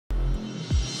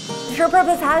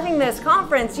SurePrep is having this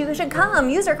conference. You should come.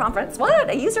 User conference. What?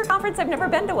 A user conference? I've never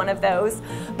been to one of those.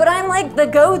 But I'm like the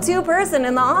go-to person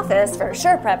in the office for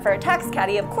SurePrep, for Tax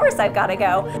Caddy. Of course I've got to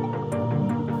go.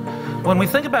 When we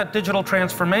think about digital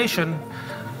transformation,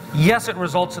 yes, it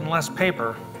results in less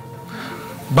paper,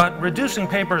 but reducing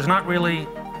paper is not really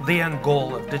the end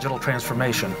goal of digital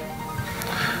transformation.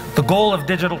 The goal of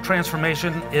digital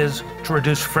transformation is to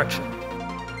reduce friction.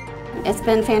 It's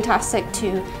been fantastic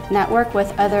to network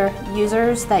with other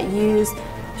users that use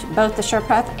both the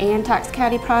SurePrep and Tax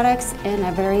Caddy products in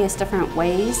various different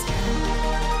ways.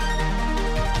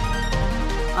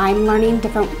 I'm learning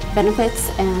different benefits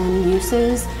and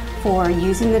uses for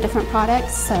using the different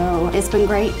products, so it's been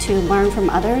great to learn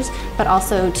from others, but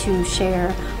also to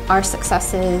share our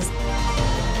successes.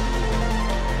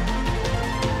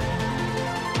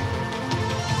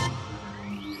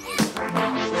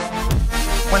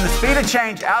 When the speed of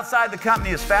change outside the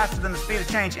company is faster than the speed of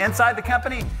change inside the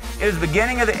company, it is the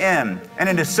beginning of the end. And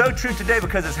it is so true today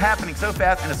because it's happening so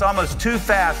fast and it's almost too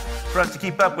fast for us to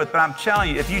keep up with. But I'm telling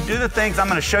you, if you do the things I'm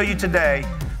going to show you today,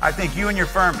 I think you and your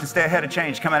firm can stay ahead of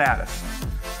change coming at us.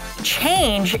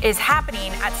 Change is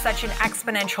happening at such an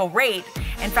exponential rate.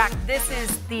 In fact, this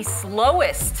is the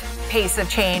slowest pace of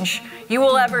change you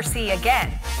will ever see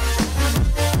again.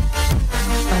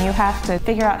 You have to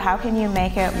figure out how can you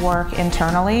make it work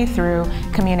internally through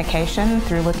communication,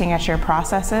 through looking at your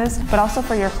processes, but also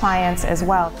for your clients as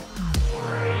well.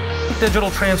 Digital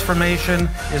transformation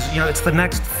is, it's the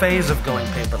next phase of going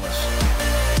paperless.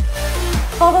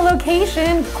 Well, the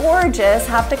location, gorgeous.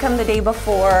 Have to come the day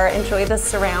before, enjoy the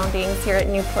surroundings here at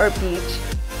Newport Beach.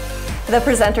 The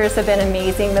presenters have been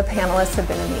amazing, the panelists have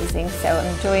been amazing, so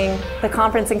I'm enjoying the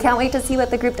conference and can't wait to see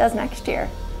what the group does next year.